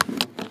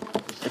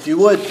If you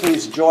would,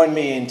 please join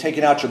me in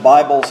taking out your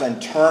Bibles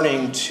and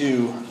turning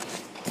to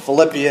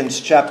Philippians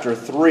chapter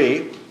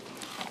 3,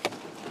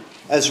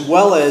 as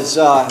well as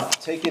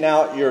taking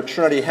out your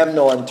Trinity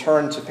hymnal and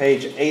turn to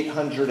page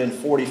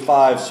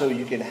 845 so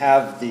you can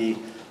have the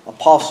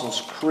Apostles'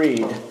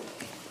 Creed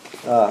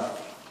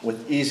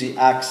with easy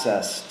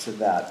access to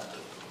that.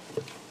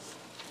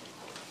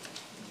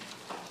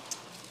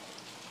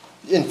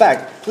 In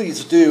fact,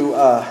 please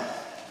do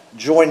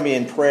join me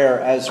in prayer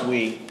as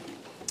we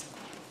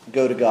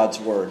go to God's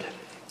Word.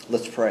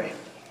 Let's pray.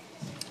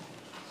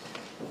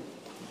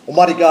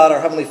 Almighty God,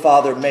 our Heavenly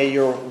Father, may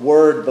your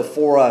Word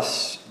before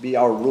us be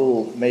our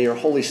rule. May your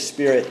Holy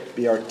Spirit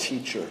be our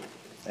teacher.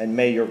 And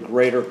may your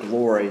greater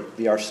glory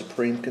be our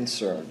supreme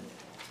concern.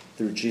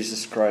 Through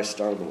Jesus Christ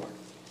our Lord.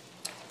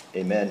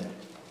 Amen.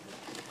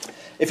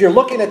 If you're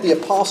looking at the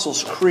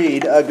Apostles'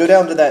 Creed, go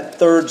down to that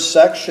third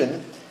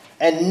section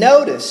and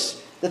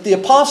notice that the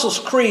Apostles'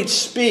 Creed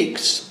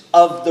speaks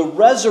of the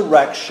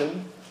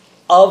resurrection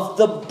of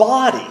the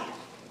body.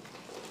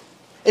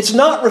 It's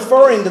not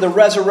referring to the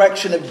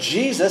resurrection of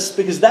Jesus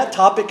because that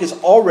topic has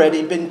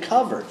already been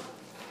covered.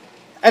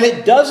 And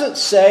it doesn't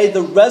say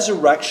the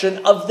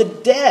resurrection of the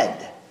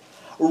dead.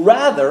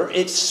 Rather,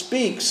 it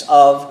speaks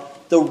of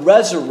the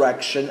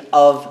resurrection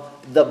of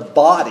the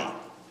body.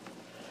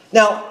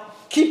 Now,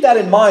 keep that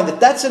in mind,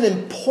 that's an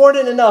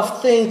important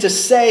enough thing to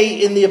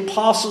say in the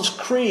Apostles'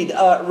 Creed.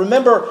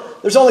 Remember,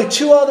 there's only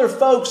two other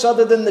folks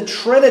other than the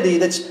Trinity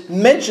that's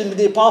mentioned in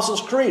the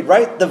Apostles' Creed,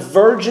 right? The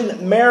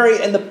Virgin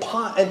Mary and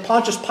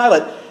Pontius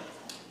Pilate.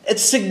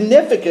 It's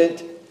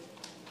significant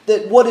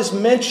that what is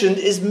mentioned.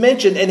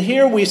 And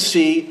here we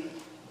see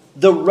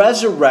the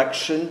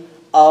resurrection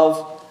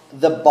of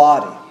the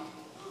body.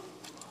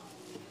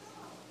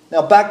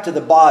 Now back to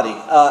the body.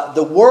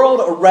 The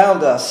world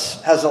around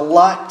us has a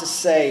lot to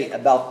say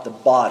about the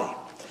body.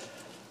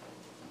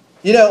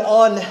 You know,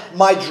 on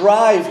my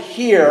drive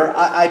here,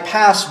 I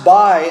passed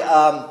by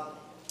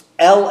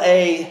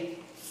LA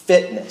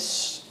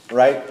Fitness,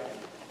 right?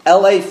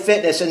 LA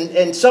Fitness.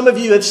 And some of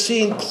you have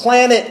seen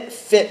Planet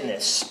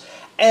Fitness.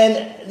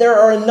 And there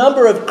are a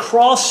number of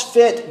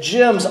CrossFit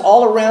gyms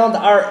all around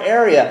our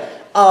area.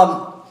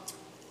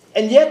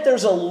 And yet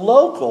there's a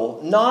local,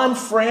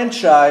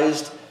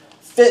 non-franchised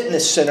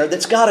fitness center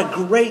that's got a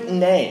great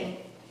name.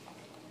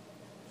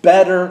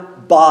 Better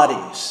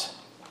Bodies.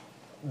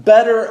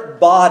 Better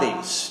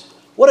Bodies.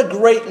 What a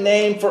great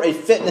name for a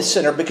fitness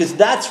center, because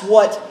that's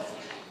what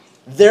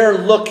they're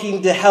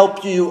looking to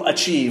help you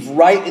achieve,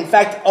 right? In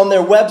fact, on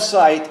their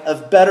website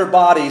of Better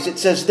Bodies, it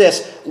says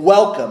this: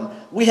 welcome.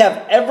 We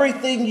have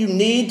everything you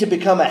need to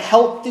become a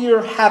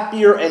healthier,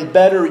 happier, and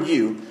better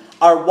you.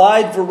 Our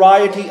wide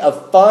variety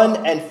of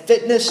fun and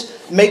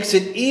fitness makes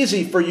it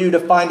easy for you to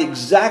find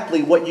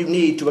exactly what you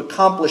need to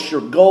accomplish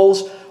your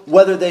goals,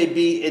 whether they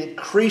be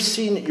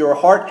increasing your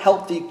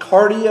heart-healthy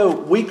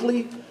cardio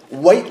weekly,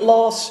 weight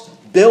loss,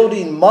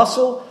 building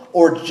muscle,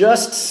 or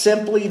just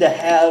simply to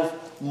have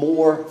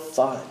more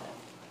fun.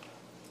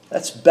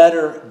 That's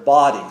Better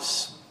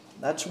Bodies.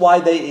 That's why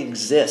they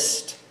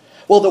exist.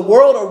 Well, the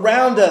world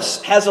around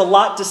us has a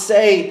lot to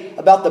say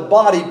about the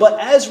body, but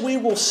as we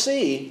will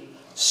see,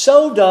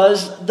 so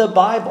does the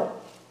Bible.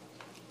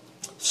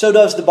 So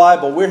does the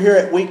Bible. We're here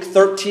at week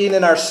 13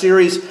 in our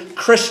series,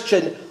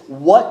 Christian,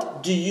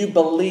 What Do You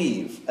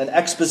Believe? An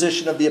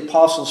exposition of the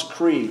Apostles'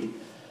 Creed.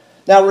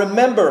 Now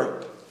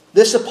remember,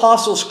 this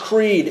Apostles'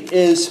 Creed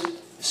is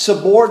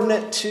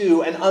subordinate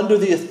to and under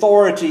the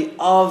authority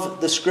of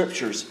the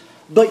Scriptures.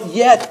 But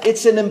yet,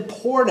 it's an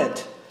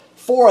important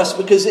for us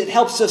because it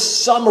helps us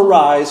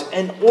summarize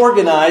and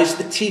organize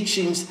the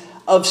teachings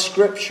of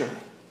Scripture.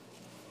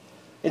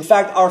 In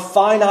fact, our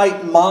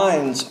finite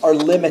minds are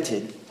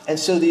limited. And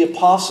so the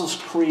Apostles'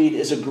 Creed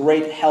is a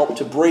great help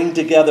to bring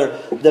together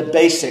the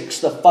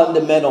basics, the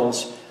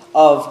fundamentals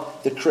of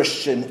the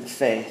Christian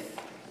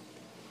faith.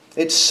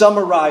 It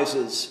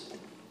summarizes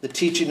the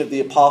teaching of the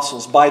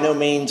apostles. By no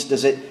means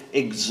does it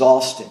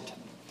exhaust it.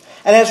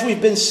 And as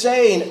we've been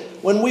saying,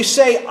 when we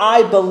say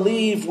I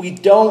believe, we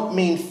don't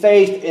mean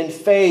faith in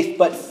faith,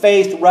 but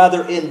faith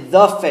rather in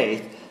the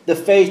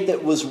faith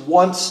that was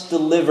once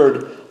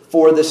delivered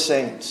for the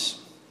saints.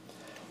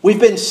 We've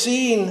been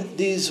seeing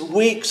these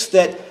weeks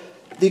that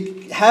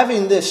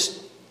having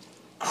this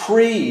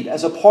creed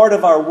as a part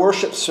of our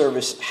worship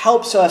service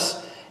helps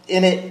us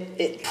in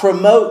it. It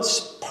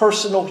promotes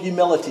personal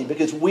humility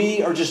because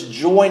we are just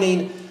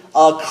joining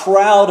a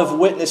crowd of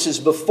witnesses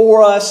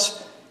before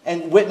us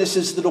and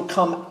witnesses that will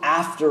come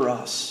after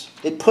us.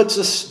 It puts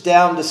us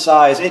down to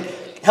size. It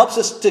helps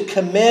us to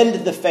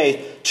commend the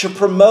faith, to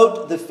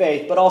promote the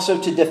faith, but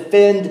also to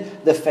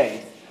defend the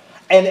faith.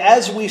 And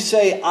as we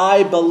say,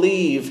 I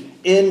believe,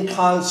 in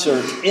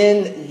concert,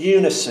 in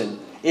unison,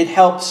 it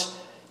helps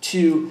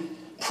to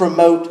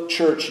promote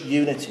church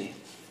unity.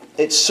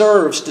 It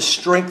serves to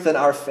strengthen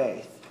our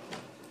faith.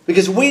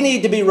 Because we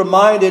need to be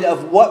reminded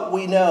of what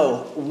we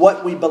know,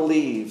 what we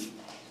believe.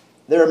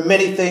 There are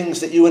many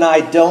things that you and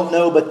I don't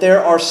know, but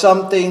there are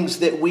some things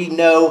that we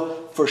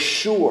know for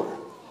sure,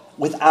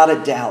 without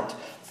a doubt.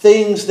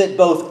 things that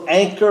both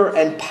anchor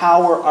and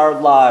power our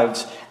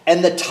lives.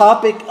 And the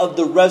topic of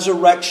the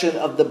resurrection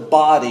of the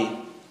body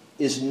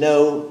is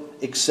no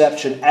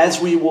exception.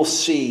 As we will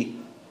see,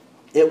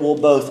 it will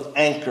both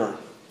anchor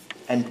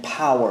and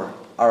power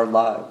our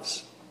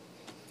lives.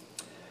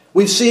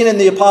 We've seen in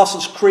the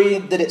Apostles'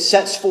 Creed that it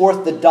sets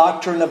forth the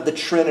doctrine of the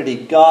Trinity,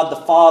 God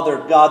the Father,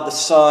 God the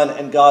Son,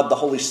 and God the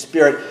Holy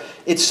Spirit.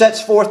 It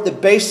sets forth the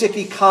basic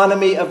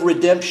economy of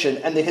redemption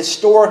and the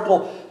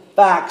historical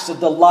facts of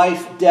the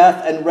life,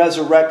 death, and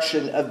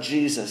resurrection of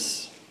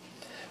Jesus.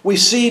 We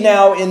see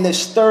now in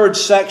this third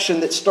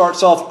section that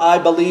starts off, I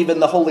believe in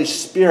the Holy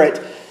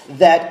Spirit,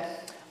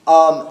 that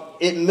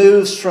it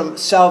moves from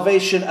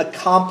salvation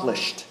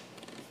accomplished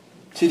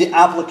to the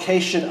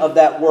application of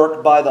that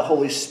work by the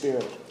Holy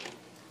Spirit.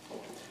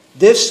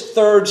 This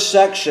third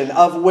section,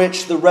 of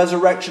which the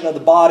resurrection of the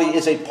body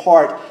is a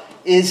part,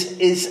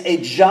 is a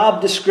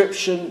job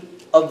description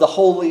of the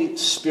Holy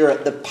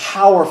Spirit, the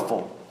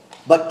powerful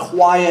but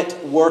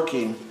quiet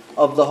working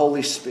of the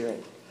Holy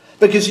Spirit.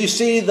 Because you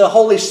see, the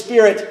Holy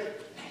Spirit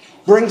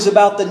brings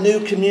about the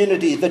new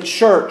community, the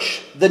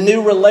church, the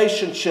new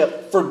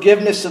relationship,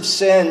 forgiveness of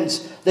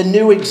sins, the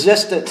new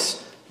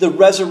existence, the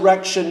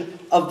resurrection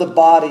of the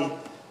body,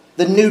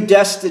 the new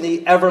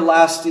destiny,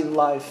 everlasting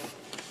life.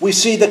 We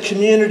see the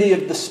community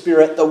of the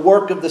Spirit, the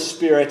work of the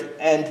Spirit,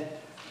 and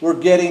we're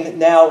getting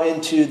now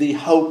into the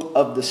hope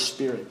of the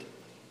Spirit.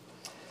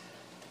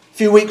 A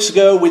few weeks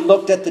ago, we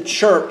looked at the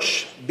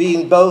church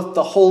being both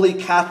the Holy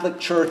Catholic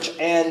Church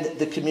and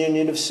the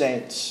communion of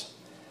saints.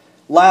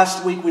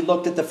 Last week, we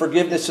looked at the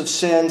forgiveness of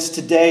sins.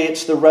 Today,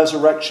 it's the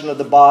resurrection of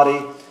the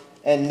body.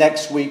 And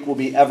next week will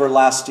be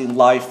everlasting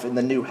life in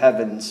the new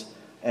heavens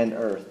and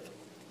earth.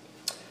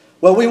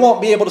 Well, we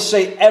won't be able to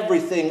say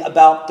everything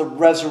about the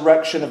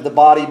resurrection of the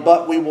body,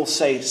 but we will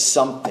say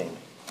something.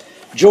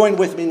 Join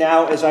with me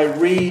now as I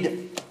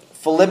read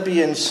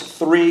Philippians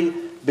 3,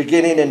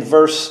 beginning in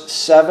verse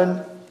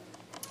 7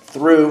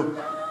 through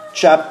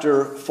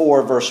chapter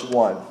 4, verse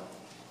 1.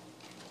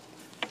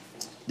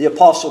 The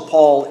Apostle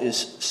Paul is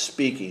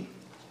speaking.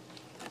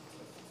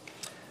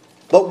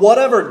 But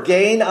whatever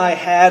gain I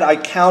had, I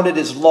counted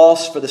as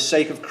loss for the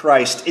sake of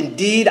Christ.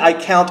 Indeed, I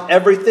count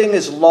everything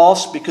as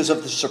loss because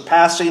of the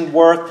surpassing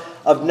worth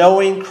of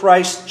knowing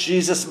Christ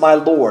Jesus my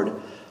Lord.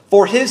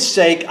 For his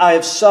sake I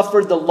have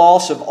suffered the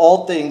loss of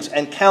all things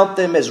and count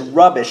them as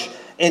rubbish,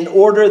 in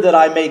order that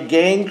I may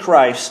gain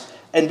Christ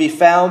and be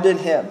found in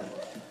him,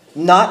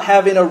 not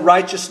having a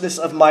righteousness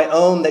of my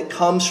own that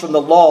comes from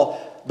the law,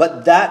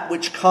 but that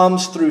which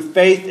comes through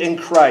faith in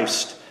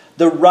Christ,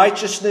 the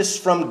righteousness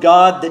from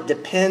God that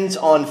depends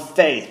on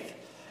faith,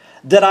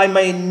 that I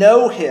may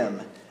know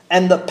him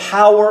and the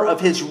power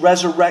of his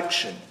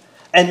resurrection,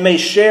 and may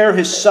share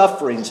his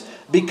sufferings,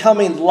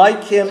 becoming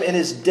like him in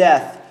his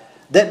death,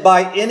 that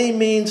by any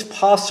means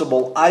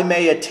possible I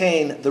may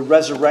attain the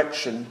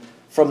resurrection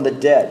from the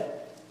dead.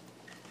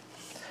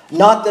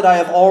 Not that I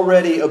have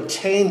already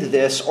obtained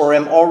this or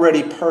am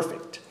already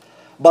perfect,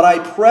 but I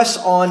press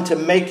on to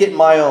make it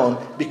my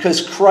own,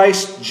 because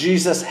Christ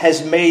Jesus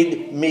has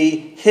made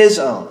me his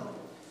own.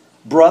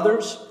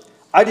 Brothers,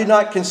 I do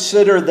not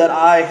consider that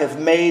I have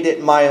made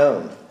it my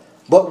own,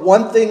 but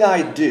one thing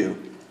I do,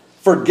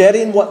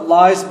 forgetting what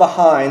lies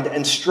behind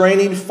and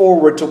straining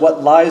forward to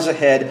what lies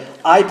ahead,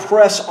 I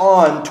press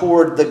on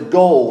toward the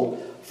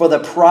goal for the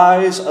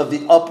prize of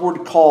the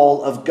upward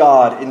call of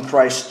God in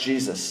Christ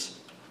Jesus.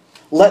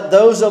 Let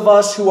those of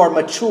us who are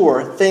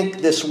mature think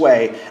this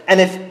way, and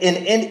if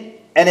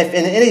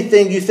in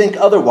anything you think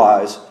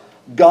otherwise,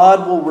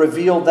 God will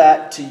reveal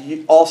that to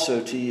you,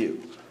 also to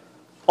you.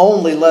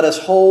 Only let us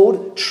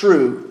hold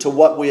true to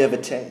what we have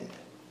attained.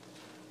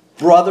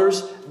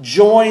 Brothers,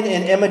 join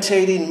in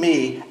imitating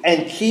me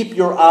and keep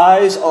your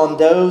eyes on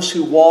those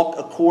who walk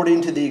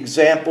according to the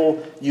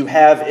example you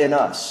have in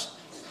us.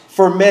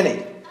 For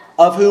many,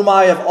 of whom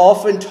I have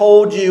often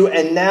told you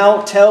and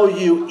now tell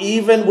you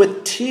even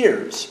with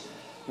tears,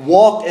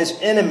 walk as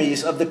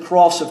enemies of the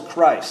cross of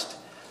Christ.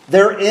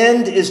 Their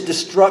end is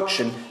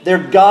destruction. Their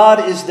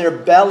God is their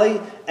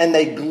belly, and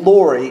they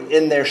glory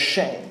in their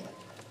shame,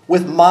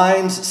 with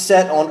minds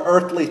set on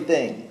earthly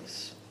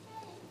things.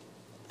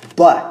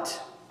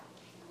 But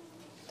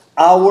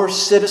our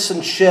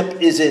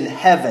citizenship is in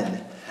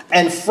heaven,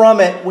 and from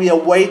it we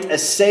await a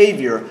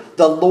Savior,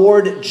 the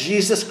Lord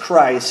Jesus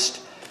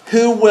Christ,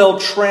 who will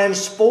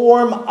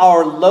transform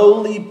our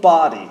lowly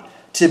body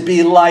to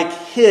be like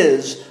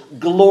his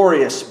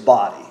glorious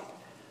body,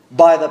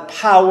 by the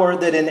power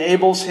that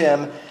enables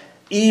him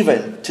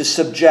even to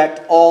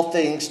subject all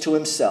things to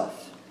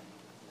himself.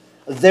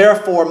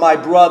 Therefore, my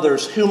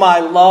brothers, whom I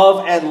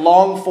love and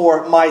long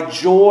for, my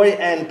joy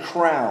and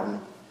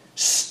crown,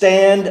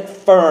 stand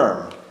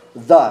firm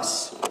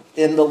thus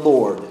in the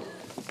Lord,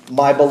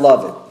 my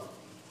beloved.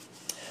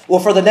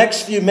 Well, for the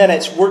next few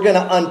minutes, we're going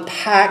to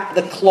unpack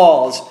the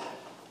clause,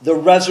 the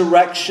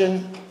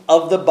resurrection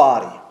of the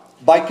body,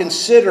 by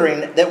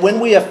considering that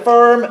when we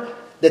affirm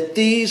that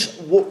these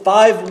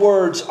 5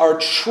 words are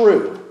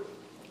true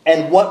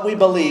and what we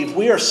believe,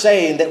 we are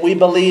saying that we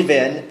believe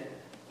in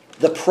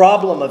the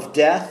problem of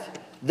death,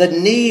 the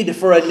need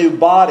for a new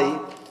body,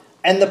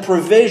 and the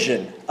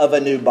provision of a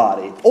new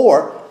body.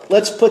 Or,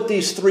 let's put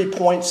these 3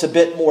 points a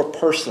bit more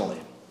personally.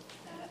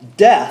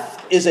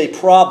 Death is a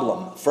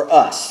problem for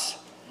us.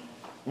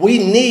 We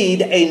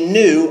need a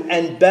new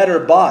and better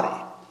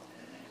body.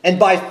 And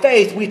by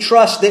faith, we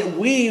trust that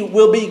we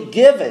will be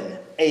given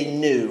a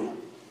new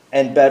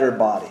and better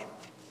body.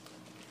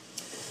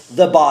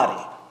 The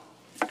body.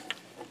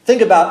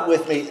 Think about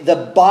with me,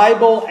 the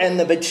Bible and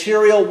the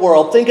material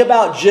world. Think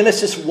about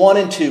Genesis 1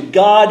 and 2.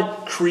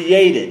 God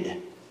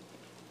created.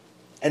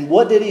 And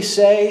what did he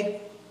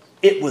say?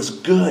 It was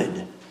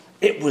good.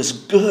 It was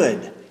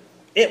good.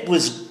 It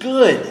was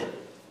good.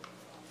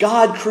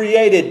 God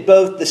created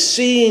both the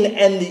seen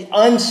and the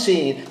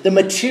unseen, the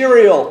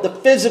material, the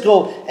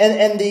physical,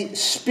 and the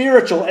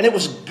spiritual, and it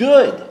was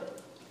good.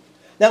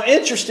 Now,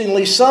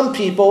 interestingly, some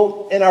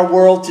people in our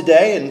world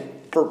today, and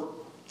for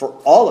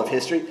all of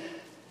history,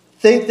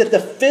 think that the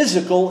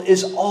physical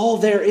is all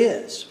there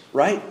is,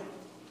 right?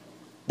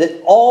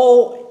 That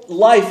all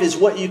life is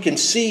what you can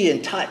see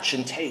and touch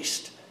and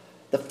taste.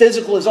 The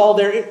physical is all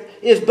there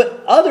is.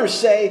 But others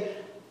say,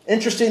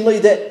 interestingly,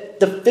 that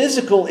the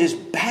physical is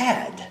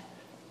bad.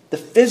 The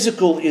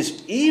physical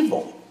is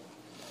evil.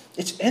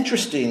 It's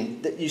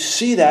interesting that you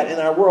see that in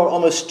our world,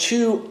 almost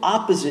two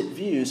opposite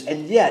views.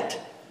 And yet,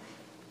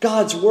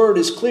 God's word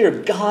is clear.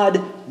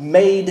 God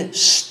made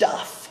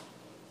stuff.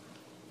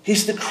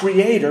 He's the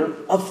creator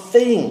of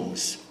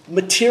things,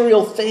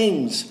 material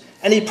things.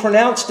 And he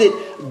pronounced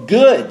it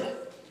good.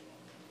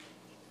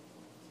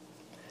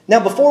 Now,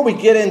 before we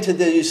get into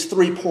these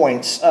 3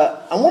 points,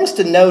 I want us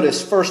to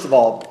notice, first of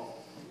all,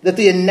 that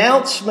the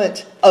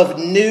announcement of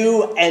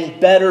new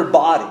and better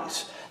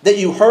bodies that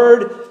you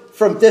heard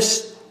from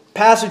this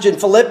passage in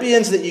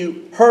Philippians, that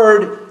you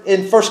heard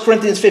in 1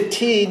 Corinthians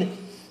 15,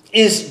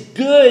 is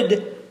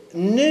good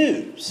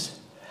news.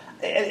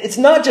 It's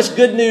not just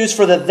good news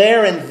for the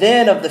there and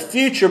then of the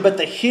future, but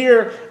the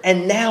here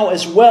and now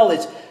as well.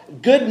 It's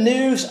good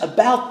news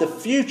about the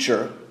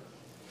future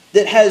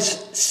that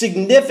has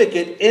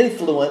significant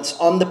influence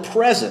on the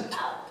present.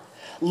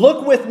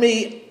 Look with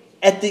me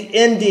at the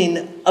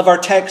ending of our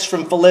text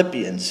from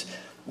Philippians.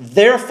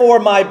 Therefore,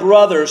 my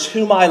brothers,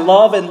 whom I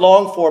love and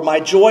long for, my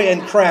joy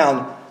and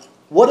crown.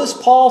 What does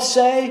Paul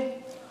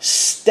say?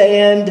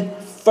 Stand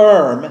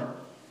firm,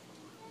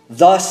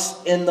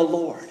 thus in the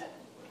Lord.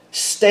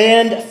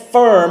 Stand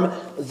firm,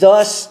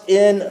 thus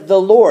in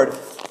the Lord.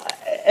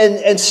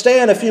 And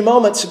Stan, a few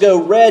moments ago,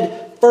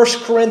 read 1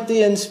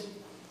 Corinthians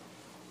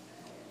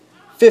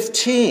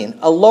 15,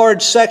 a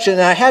large section.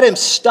 And I had him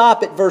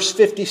stop at verse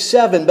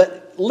 57,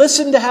 but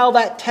listen to how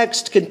that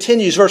text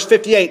continues. Verse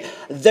 58,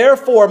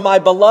 therefore, my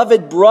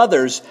beloved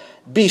brothers,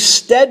 be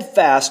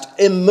steadfast,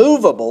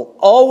 immovable,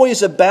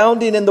 always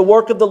abounding in the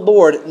work of the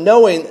Lord,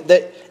 knowing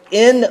that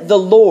in the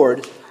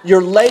Lord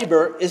your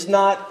labor is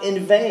not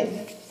in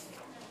vain.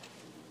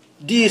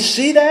 Do you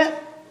see that?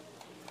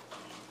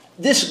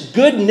 This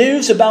good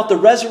news about the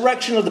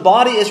resurrection of the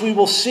body, as we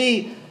will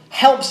see,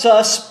 helps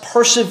us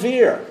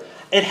persevere.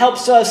 It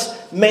helps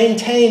us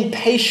maintain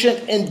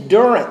patient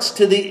endurance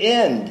to the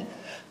end.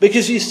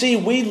 Because you see,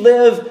 we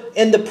live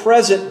in the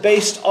present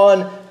based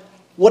on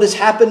what has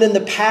happened in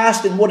the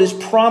past and what is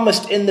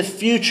promised in the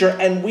future.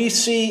 And we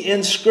see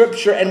in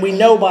Scripture, and we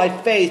know by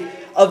faith,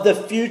 of the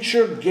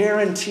future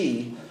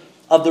guarantee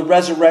of the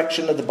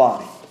resurrection of the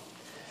body.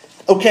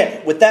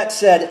 Okay, with that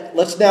said,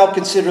 let's now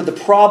consider the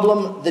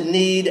problem, the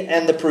need,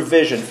 and the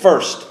provision.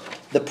 First,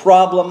 the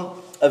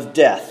problem of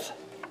death.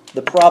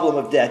 The problem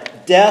of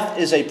death. Death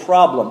is a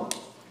problem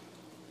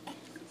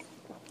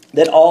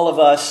that all of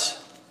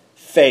us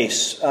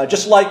face.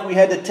 Just like we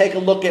had to take a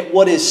look at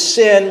what is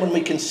sin when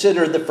we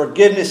consider the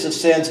forgiveness of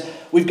sins,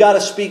 we've got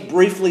to speak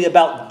briefly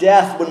about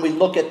death when we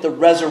look at the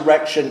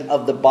resurrection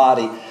of the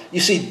body. You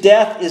see,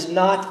 death is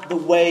not the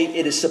way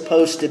it is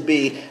supposed to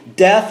be.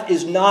 Death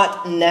is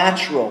not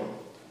natural.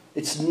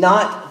 It's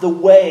not the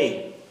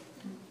way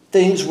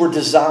things were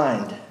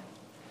designed.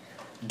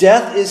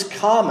 Death is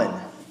common.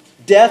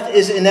 Death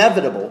is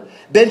inevitable.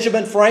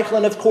 Benjamin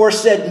Franklin, of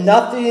course, said,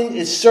 nothing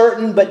is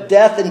certain but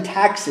death and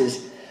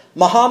taxes.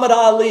 Muhammad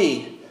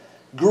Ali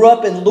grew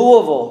up in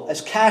Louisville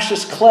as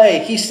Cassius Clay.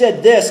 He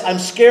said this, I'm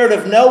scared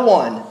of no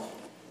one,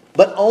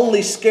 but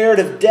only scared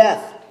of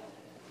death.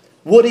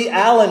 Woody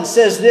Allen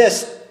says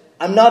this,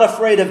 I'm not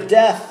afraid of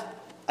death.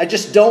 I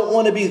just don't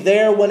want to be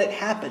there when it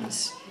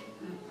happens.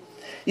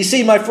 You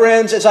see, my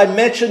friends, as I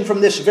mentioned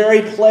from this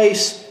very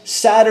place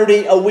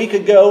Saturday a week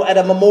ago at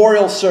a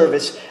memorial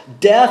service,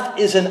 death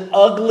is an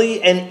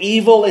ugly and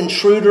evil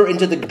intruder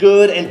into the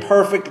good and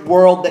perfect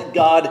world that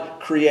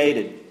God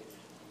created.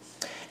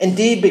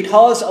 Indeed,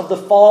 because of the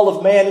fall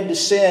of man into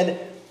sin,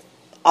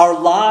 our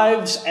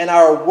lives and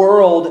our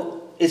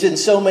world is in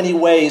so many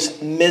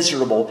ways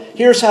miserable.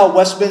 Here's how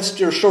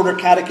Westminster Shorter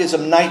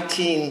Catechism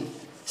 19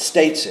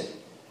 states it.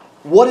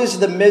 What is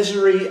the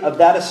misery of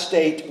that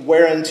estate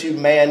whereinto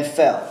man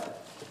fell?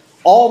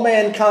 All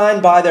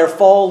mankind by their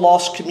fall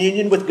lost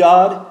communion with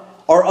God,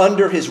 are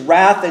under his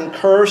wrath and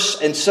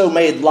curse, and so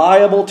made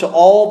liable to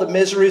all the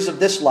miseries of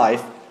this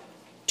life,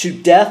 to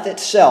death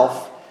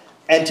itself,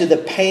 and to the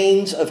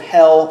pains of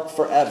hell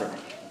forever.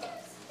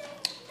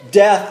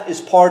 Death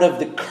is part of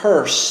the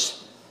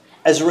curse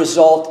as a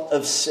result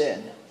of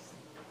sin.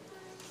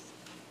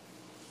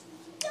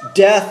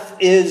 Death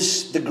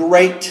is the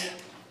great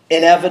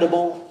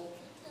inevitable,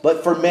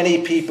 but for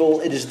many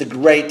people it is the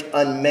great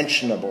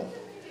unmentionable.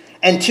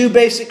 And two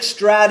basic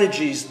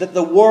strategies that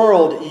the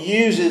world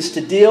uses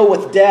to deal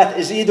with death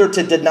is either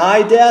to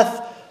deny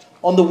death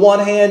on the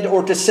one hand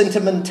or to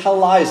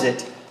sentimentalize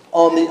it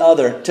on the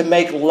other, to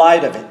make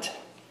light of it.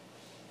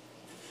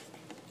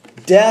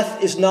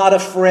 Death is not a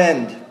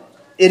friend.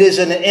 It is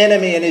an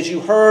enemy. And as you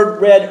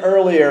read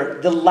earlier,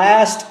 the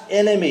last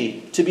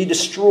enemy to be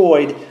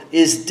destroyed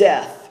is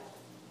death.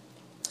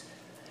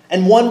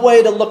 And one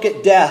way to look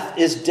at death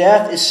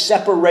is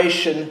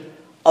separation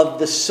of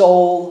the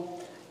soul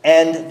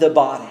and the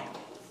body.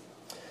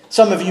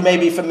 Some of you may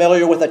be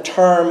familiar with a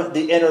term,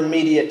 the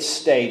intermediate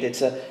state.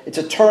 It's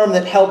a term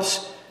that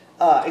helps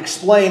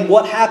explain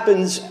what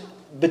happens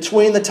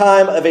between the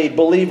time of a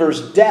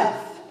believer's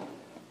death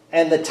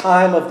and the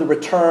time of the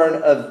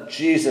return of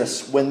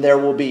Jesus, when there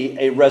will be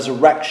a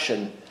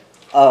resurrection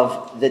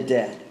of the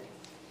dead.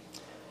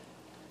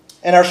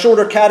 And our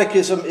shorter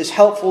catechism is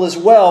helpful as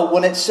well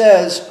when it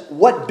says,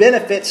 what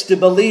benefits do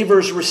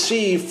believers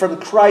receive from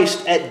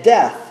Christ at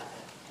death?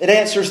 It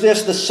answers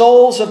this: the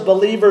souls of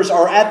believers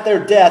are at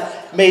their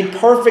death made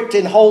perfect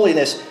in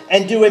holiness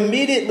and do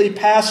immediately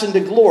pass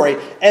into glory,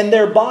 and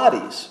their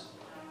bodies,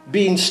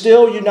 being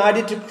still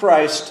united to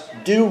Christ,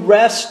 do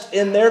rest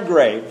in their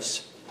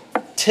graves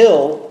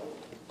till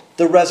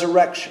the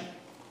resurrection.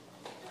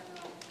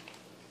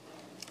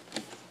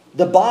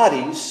 The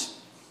bodies,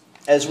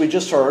 as we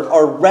just heard,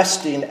 are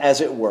resting,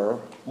 as it were,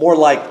 more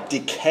like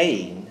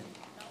decaying,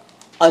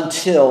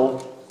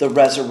 until the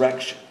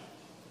resurrection.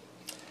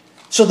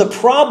 So the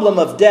problem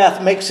of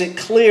death makes it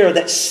clear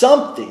that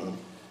something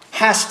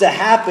has to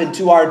happen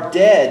to our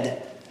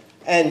dead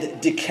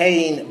and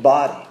decaying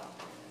body.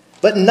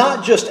 But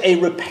not just a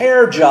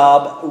repair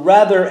job,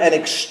 rather an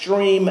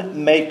extreme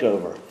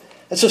makeover.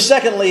 And so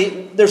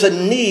secondly, there's a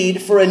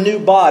need for a new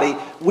body.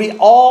 We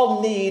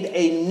all need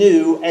a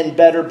new and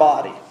better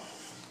body.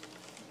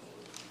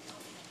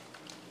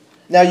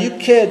 Now, you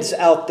kids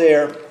out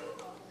there,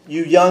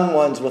 you young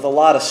ones with a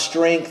lot of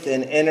strength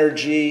and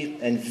energy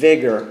and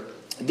vigor,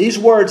 these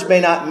words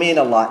may not mean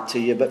a lot to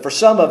you, but for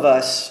some of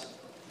us,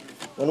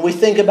 when we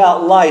think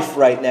about life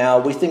right now,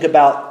 we think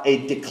about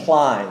a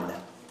decline.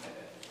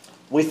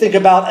 We think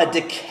about a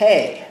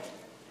decay.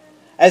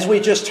 As we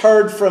just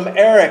heard from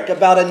Eric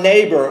about a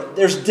neighbor,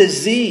 there's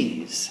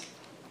disease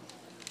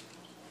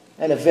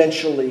and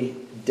eventually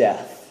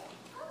death.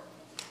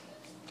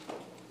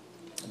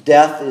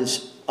 Death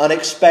is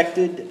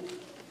unexpected.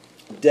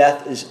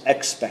 Death is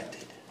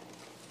expected.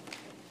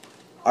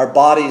 Our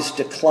bodies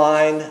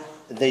decline,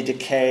 they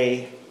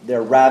decay,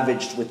 they're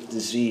ravaged with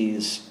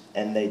disease,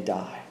 and they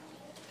die.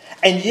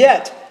 And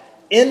yet,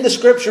 in the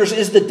Scriptures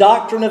is the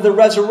doctrine of the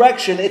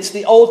resurrection. It's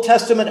the Old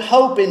Testament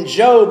hope in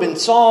Job, in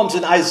Psalms,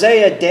 in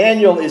Isaiah,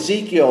 Daniel,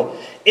 Ezekiel.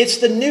 It's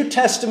the New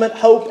Testament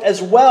hope as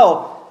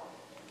well.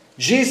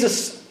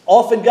 Jesus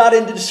often got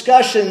into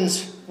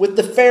discussions with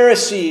the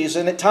Pharisees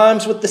and at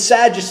times with the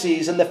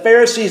Sadducees. And the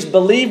Pharisees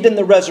believed in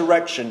the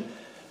resurrection,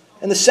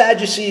 and the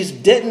Sadducees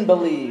didn't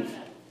believe.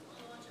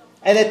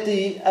 And at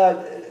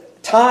the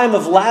time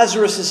of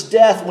Lazarus'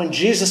 death, when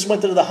Jesus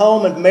went to the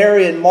home of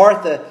Mary and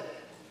Martha,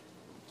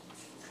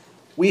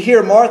 we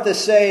hear Martha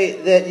say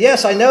that,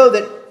 yes, I know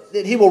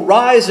that he will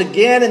rise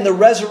again in the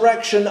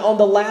resurrection on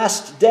the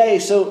last day.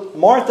 So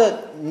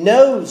Martha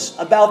knows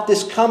about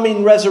this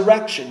coming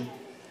resurrection.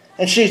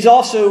 And she's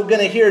also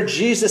going to hear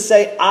Jesus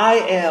say, I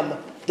am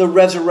the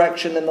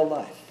resurrection and the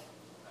life.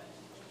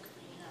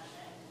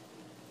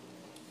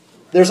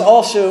 There's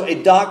also a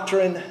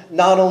doctrine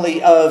not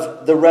only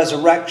of the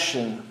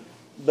resurrection,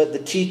 but the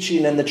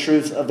teaching and the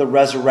truth of the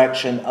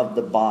resurrection of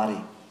the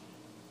body.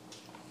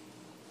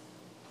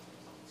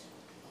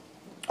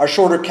 Our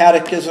shorter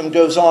catechism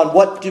goes on.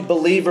 What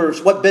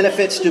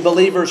benefits do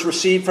believers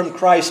receive from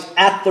Christ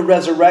at the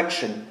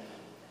resurrection?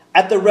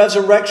 At the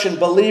resurrection,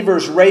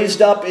 believers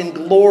raised up in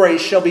glory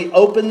shall be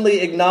openly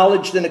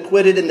acknowledged and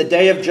acquitted in the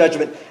day of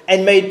judgment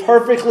and made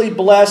perfectly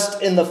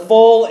blessed in the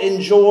full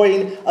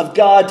enjoying of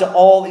God to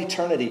all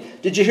eternity.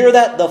 Did you hear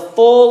that? The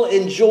full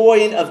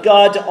enjoying of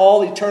God to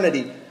all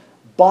eternity.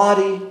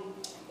 Body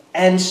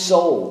and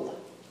soul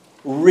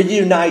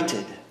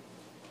reunited,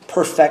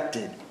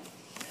 perfected.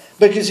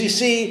 Because you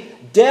see,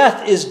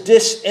 death is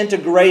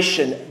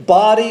disintegration.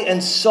 Body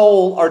and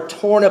soul are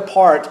torn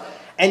apart.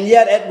 And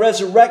yet at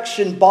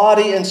resurrection,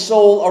 body and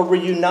soul are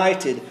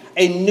reunited.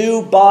 A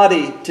new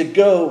body to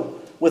go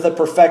with a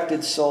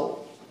perfected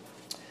soul.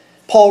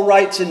 Paul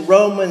writes in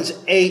Romans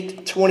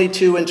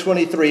 8:22 and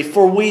 23,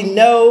 for we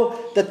know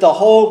that the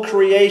whole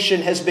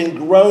creation has been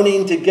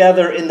groaning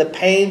together in the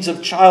pains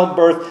of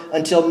childbirth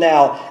until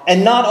now.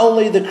 And not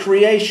only the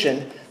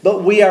creation,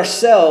 but we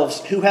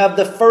ourselves, who have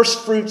the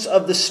first fruits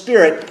of the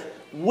Spirit,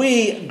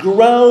 we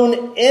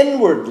groan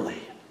inwardly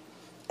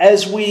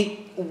as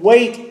we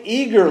wait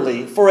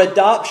eagerly for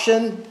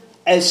adoption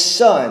as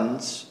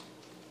sons,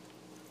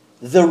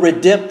 the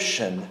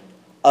redemption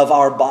of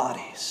our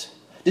bodies.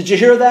 Did you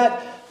hear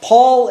that?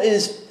 Paul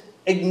is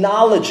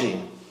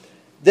acknowledging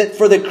that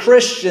for the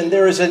Christian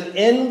there is an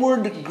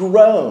inward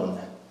groan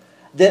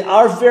that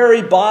our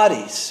very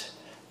bodies,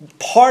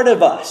 part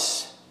of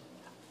us,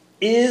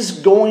 is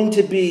going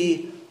to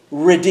be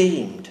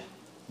redeemed,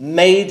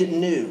 made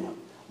new,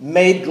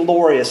 made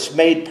glorious,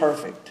 made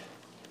perfect.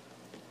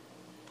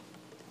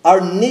 Our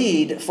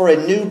need for a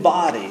new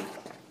body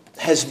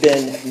has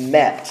been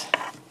met.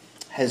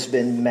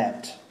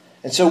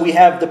 And so we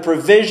have the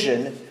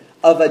provision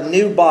of a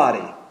new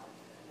body.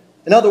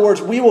 In other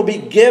words, we will be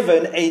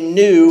given a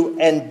new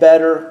and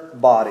better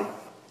body.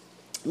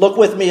 Look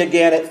with me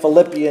again at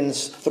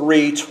Philippians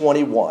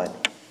 3:21.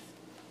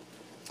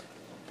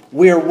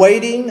 We are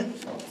waiting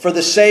for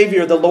the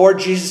Savior, the Lord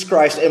Jesus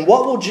Christ. And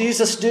what will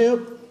Jesus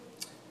do?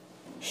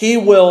 He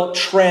will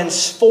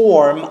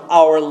transform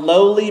our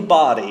lowly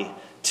body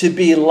to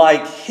be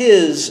like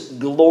His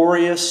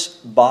glorious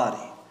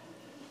body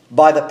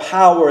by the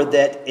power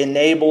that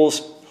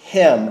enables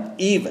Him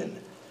even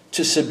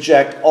to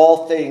subject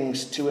all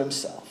things to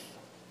Himself.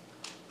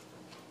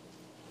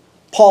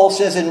 Paul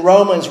says in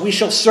Romans, we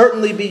shall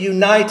certainly be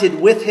united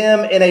with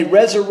Him in a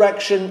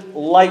resurrection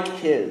like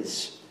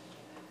His.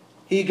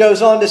 He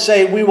goes on to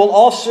say, we will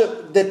also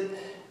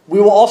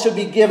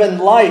be given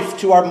life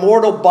to our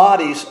mortal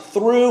bodies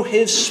through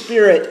His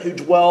Spirit who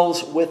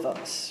dwells with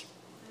us.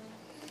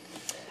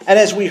 And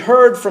as we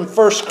heard from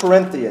 1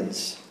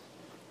 Corinthians,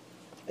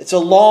 it's a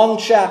long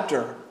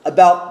chapter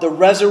about the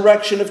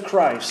resurrection of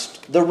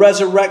Christ, the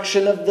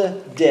resurrection of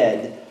the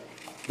dead,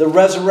 the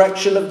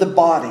resurrection of the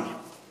body,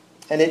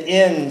 and it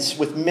ends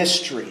with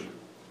mystery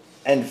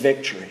and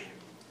victory.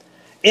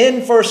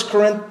 In 1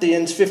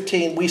 Corinthians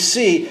 15, we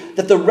see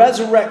that the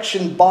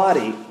resurrection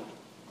body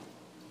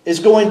is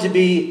going to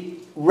be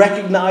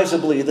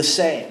recognizably the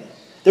same.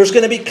 There's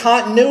going to be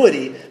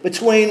continuity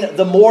between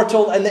the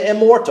mortal and the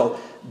immortal.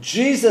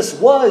 Jesus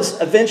was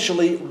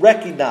eventually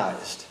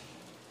recognized.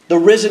 The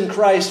risen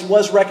Christ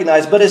was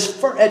recognized. But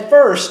at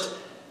first,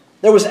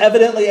 there was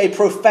evidently a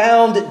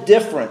profound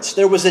difference.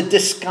 There was a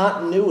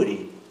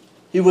discontinuity.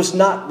 He was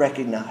not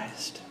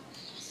recognized.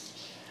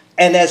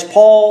 And as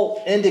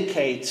Paul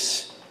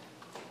indicates,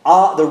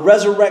 the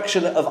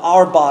resurrection of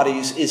our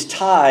bodies is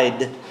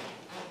tied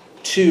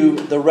to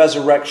the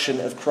resurrection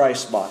of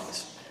Christ's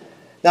bodies.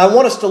 Now I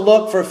want us to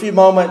look for a few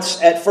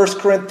moments at 1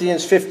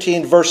 Corinthians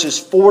 15 verses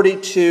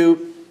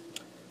 42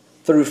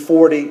 through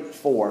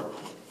 44.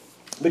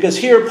 Because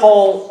here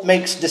Paul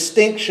makes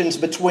distinctions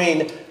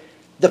between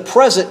the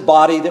present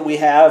body that we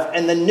have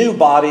and the new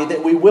body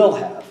that we will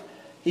have.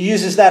 He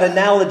uses that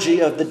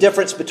analogy of the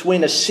difference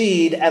between a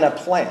seed and a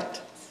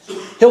plant.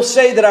 He'll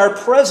say that our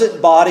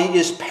present body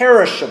is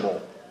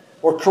perishable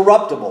or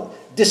corruptible,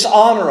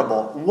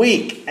 dishonorable,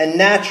 weak, and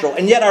natural.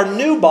 And yet our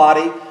new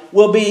body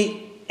will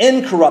be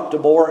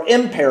incorruptible or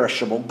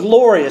imperishable,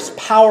 glorious,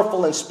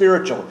 powerful, and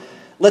spiritual.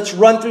 Let's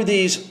run through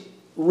these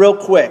real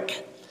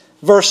quick.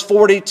 Verse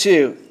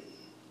 42.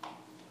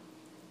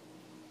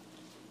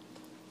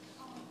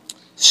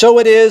 So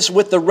it is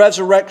with the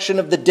resurrection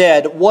of the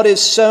dead. What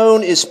is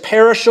sown is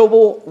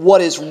perishable.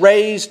 What is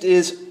raised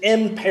is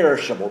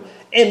imperishable.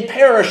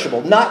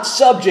 Imperishable, not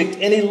subject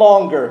any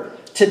longer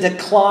to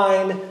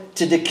decline,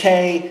 to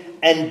decay,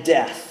 and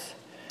death.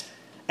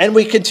 And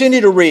we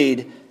continue to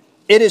read,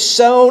 it is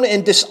sown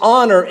in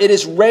dishonor, it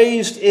is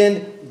raised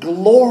in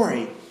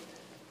glory.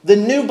 The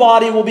new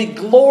body will be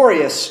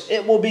glorious.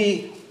 It will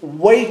be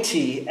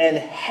weighty and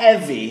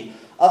heavy.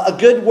 A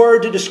good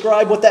word to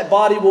describe what that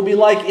body will be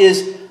like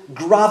is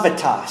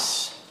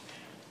gravitas.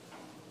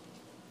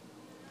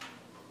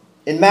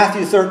 In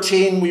Matthew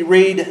 13, we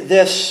read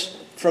this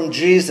from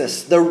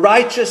Jesus. The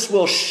righteous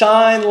will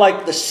shine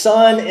like the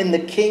sun in the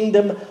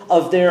kingdom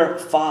of their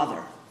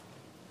Father.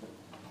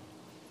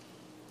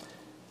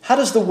 How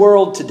does the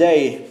world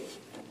today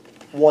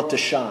want to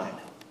shine?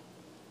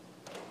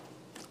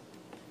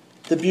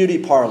 The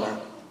beauty parlor,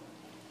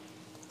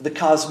 the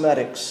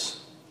cosmetics,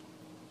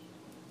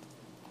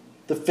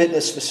 the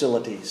fitness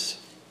facilities,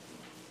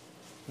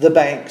 the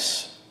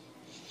banks,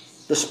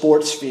 the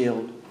sports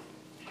field.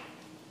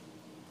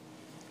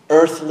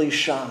 Earthly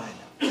shine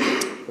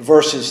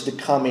versus the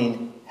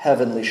coming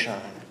heavenly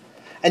shine.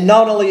 And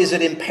not only is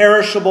it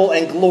imperishable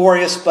and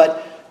glorious,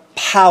 but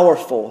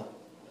powerful.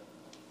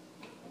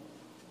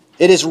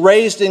 It is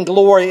raised in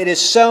glory. It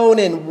is sown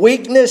in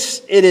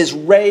weakness. It is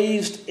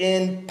raised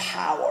in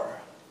power.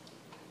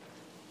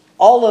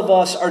 All of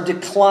us are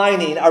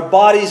declining. Our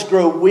bodies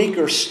grow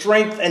weaker.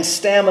 Strength and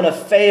stamina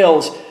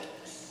fails.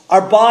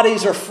 Our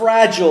bodies are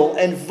fragile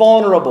and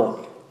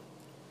vulnerable.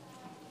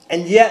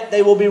 And yet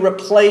they will be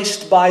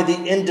replaced by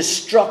the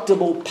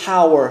indestructible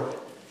power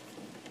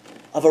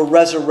of a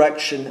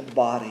resurrection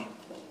body.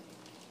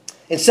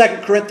 In 2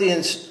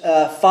 Corinthians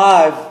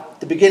 5,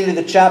 the beginning of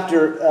the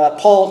chapter,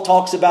 Paul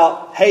talks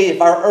about, hey,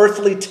 if our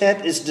earthly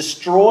tent is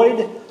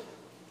destroyed,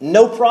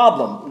 no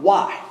problem.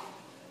 Why?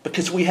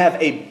 Because we have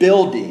a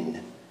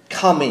building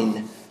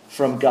coming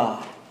from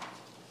God.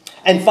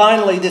 And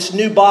finally, this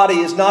new body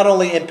is not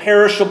only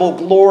imperishable,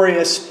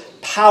 glorious,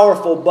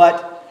 powerful,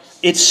 but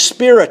it's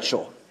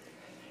spiritual.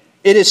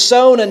 It is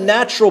sown a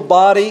natural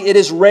body. It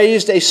is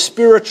raised a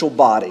spiritual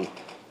body.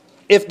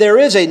 If there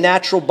is a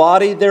natural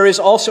body, there is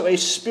also a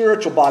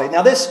spiritual body.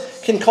 Now,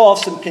 this can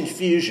cause some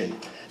confusion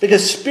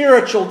because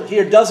spiritual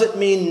here doesn't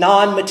mean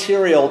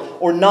non-material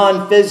or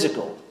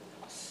non-physical.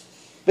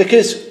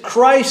 Because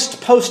Christ's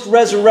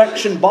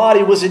post-resurrection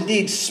body was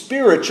indeed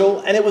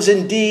spiritual and it was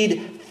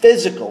indeed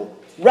physical.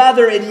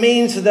 Rather, it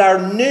means that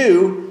our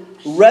new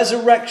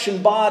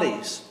resurrection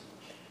bodies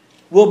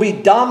will be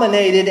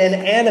dominated and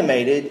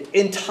animated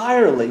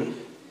entirely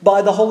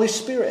by the Holy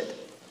Spirit.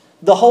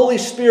 The Holy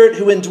Spirit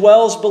who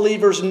indwells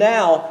believers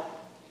now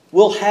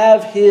will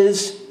have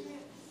His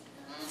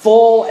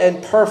full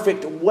and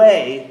perfect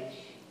way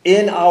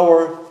in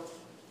our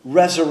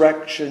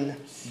resurrection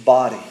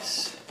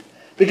bodies.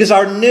 Because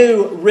our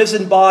new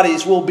risen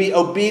bodies will be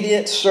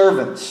obedient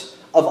servants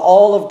of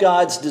all of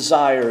God's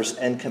desires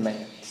and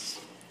commands.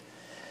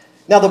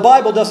 Now, the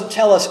Bible doesn't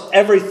tell us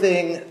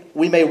everything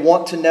we may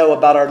want to know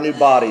about our new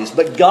bodies,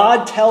 but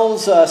God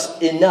tells us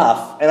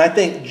enough, and I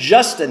think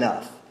just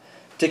enough,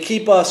 to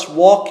keep us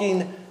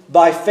walking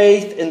by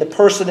faith in the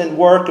person and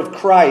work of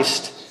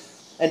Christ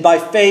and by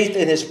faith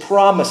in His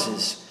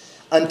promises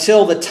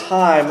until the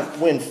time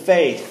when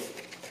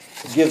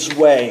faith gives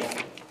way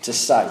to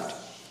sight.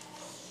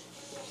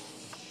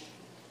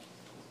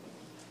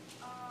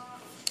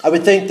 I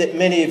would think that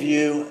many of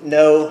you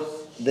know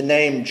the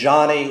name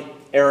Joni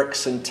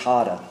Eareckson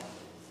Tada.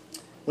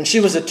 When she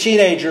was a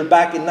teenager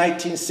back in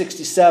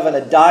 1967,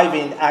 a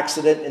diving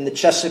accident in the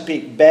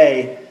Chesapeake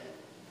Bay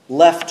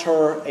left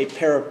her a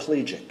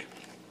paraplegic.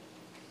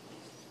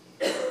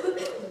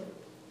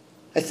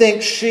 I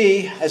think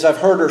she, as I've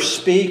heard her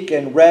speak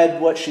and read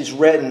what she's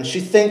written,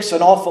 she thinks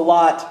an awful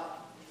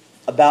lot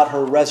about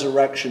her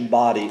resurrection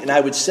body. And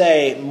I would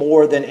say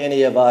more than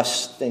any of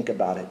us think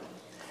about it.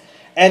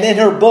 And in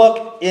her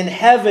book, In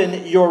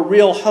Heaven, Your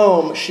Real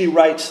Home, she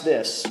writes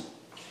this.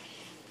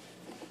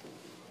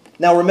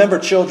 Now remember,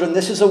 children,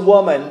 this is a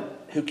woman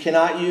who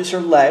cannot use her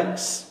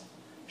legs.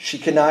 She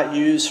cannot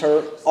use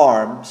her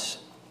arms.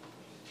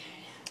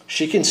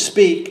 She can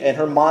speak and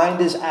her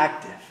mind is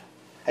active.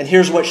 And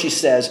here's what she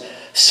says.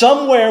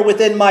 Somewhere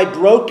within my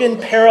broken,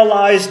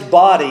 paralyzed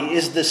body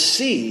is the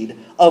seed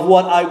of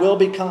what I will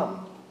become.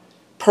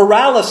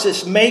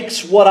 Paralysis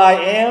makes what I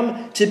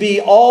am to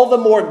be all the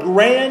more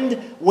grand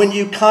when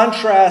you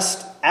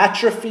contrast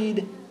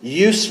atrophied,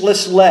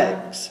 useless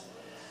legs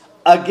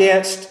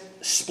against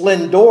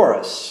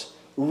splendorous,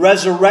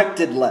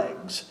 resurrected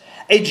legs.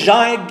 A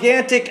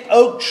gigantic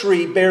oak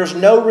tree bears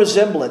no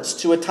resemblance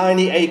to a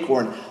tiny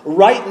acorn.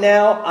 Right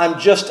now, I'm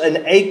just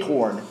an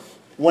acorn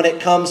when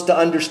it comes to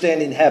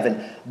understanding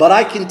heaven. But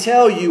I can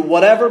tell you,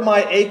 whatever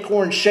my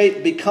acorn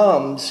shape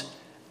becomes,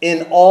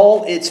 in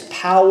all its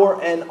power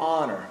and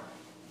honor,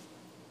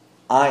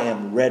 I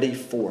am ready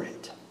for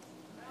it.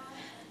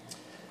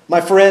 My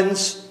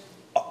friends,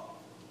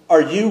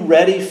 are you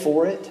ready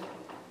for it?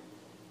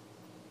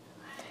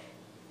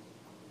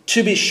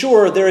 To be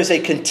sure, there is a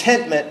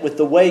contentment with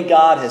the way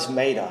God has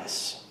made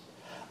us.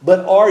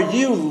 But are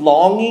you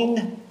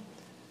longing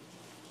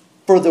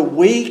for the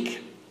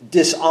weak,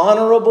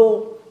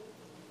 dishonorable,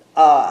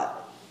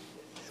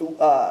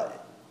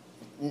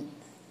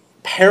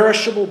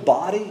 perishable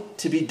body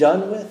to be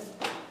done with?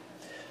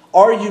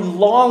 Are you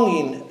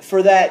longing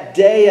for that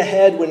day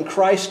ahead when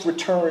Christ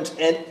returns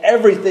and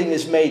everything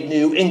is made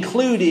new,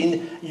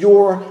 including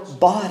your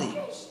body?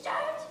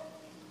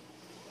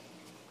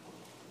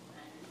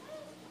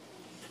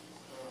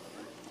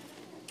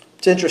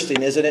 It's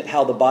interesting, isn't it,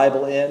 how the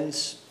Bible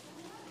ends?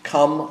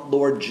 Come,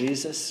 Lord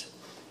Jesus.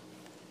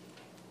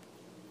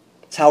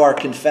 It's how our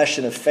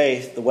confession of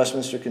faith, the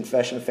Westminster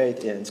Confession of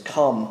Faith, ends.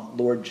 Come,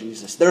 Lord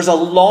Jesus. There's a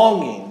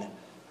longing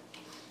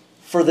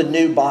for the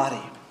new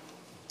body.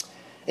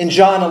 In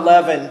John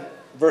 11,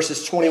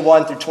 verses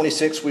 21 through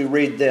 26, we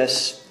read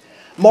this.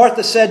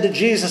 Martha said to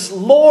Jesus,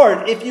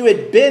 Lord, if you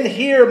had been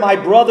here, my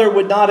brother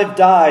would not have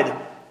died.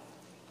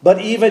 But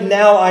even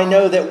now I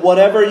know that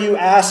whatever you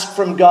ask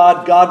from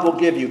God, God will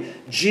give you.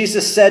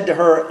 Jesus said to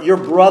her, your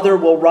brother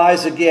will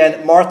rise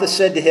again. Martha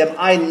said to him,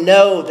 I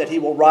know that he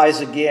will rise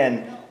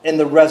again in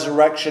the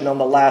resurrection on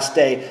the last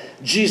day.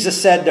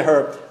 Jesus said to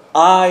her,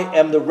 I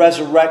am the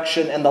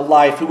resurrection and the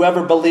life.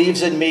 Whoever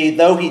believes in me,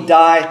 though he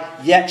die,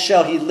 yet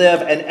shall he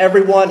live. And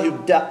everyone who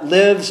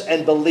lives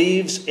and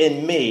believes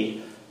in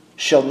me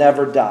shall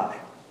never die.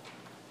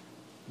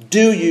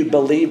 Do you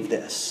believe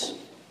this?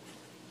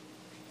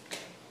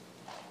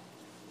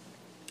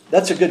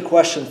 That's a good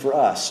question for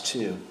us,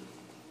 too.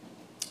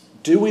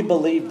 Do we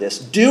believe this?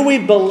 Do we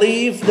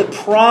believe the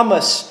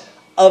promise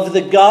of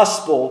the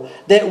gospel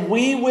that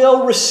we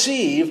will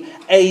receive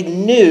a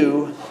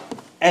new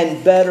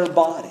and better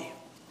body?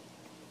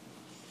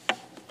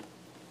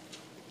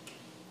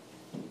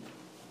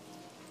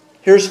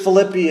 Here's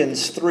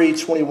Philippians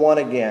 3:21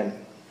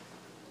 again.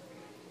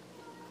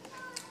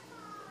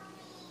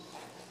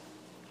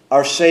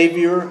 Our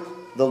Savior,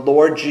 the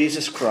Lord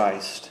Jesus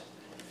Christ,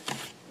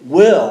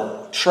 will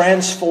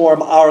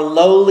transform our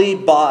lowly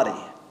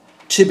body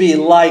to be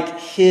like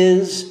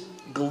His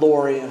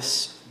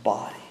glorious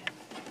body.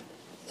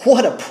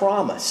 What a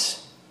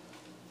promise.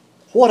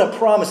 What a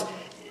promise.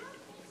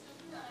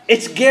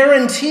 It's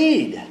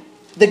guaranteed.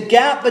 The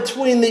gap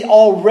between the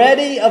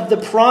already of the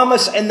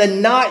promise and the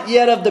not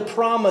yet of the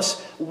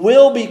promise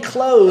will be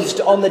closed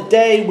on the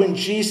day when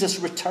Jesus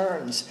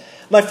returns.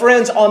 My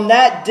friends, on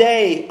that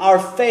day, our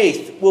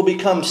faith will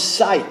become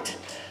sight.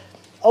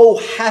 Oh,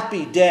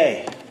 happy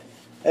day,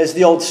 as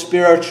the old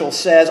spiritual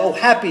says. Oh,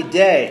 happy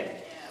day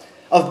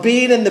of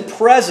being in the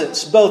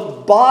presence,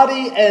 both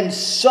body and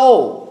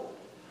soul,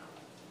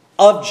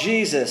 of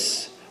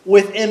Jesus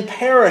with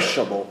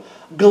imperishable,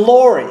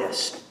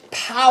 glorious,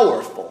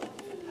 powerful,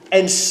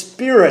 and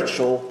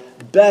spiritual,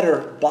 better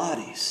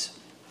bodies.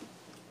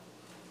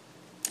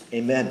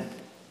 Amen.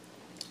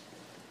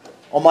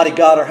 Almighty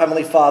God, our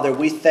Heavenly Father,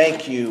 we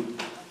thank you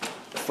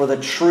for the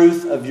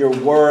truth of your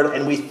word.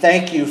 And we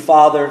thank you,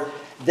 Father,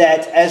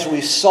 that as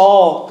we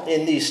saw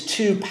in these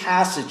two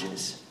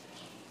passages,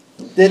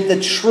 that the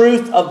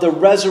truth of the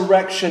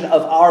resurrection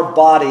of our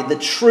body, the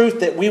truth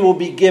that we will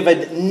be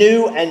given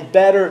new and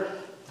better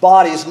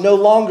bodies, no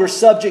longer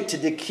subject to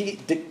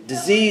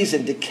disease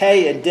and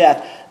decay and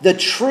death, the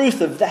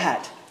truth of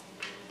that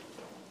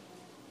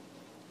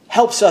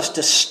helps us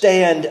to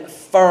stand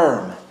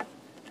firm,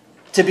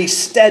 to be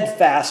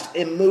steadfast,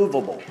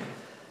 immovable.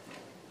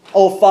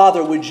 Oh,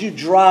 Father, would you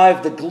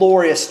drive the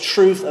glorious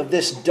truth of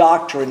this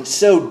doctrine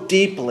so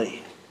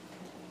deeply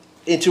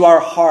into our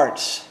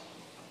hearts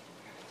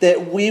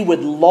that we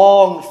would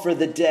long for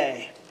the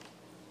day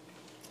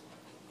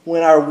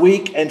when our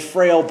weak and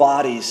frail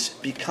bodies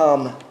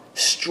become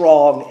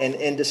strong and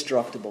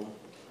indestructible.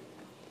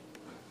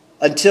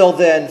 Until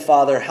then,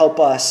 Father, help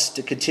us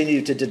to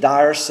continue to deny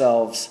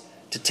ourselves,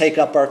 to take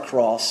up our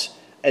cross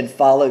and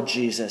follow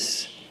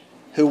Jesus,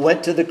 who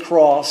went to the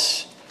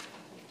cross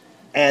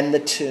and the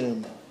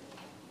tomb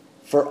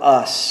for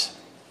us,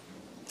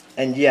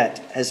 and yet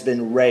has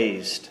been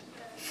raised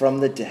from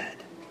the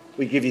dead.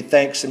 We give you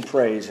thanks and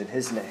praise in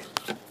his name.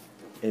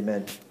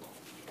 Amen.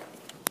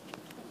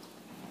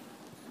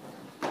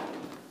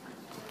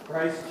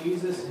 Christ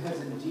Jesus has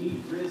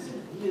indeed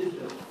risen. He is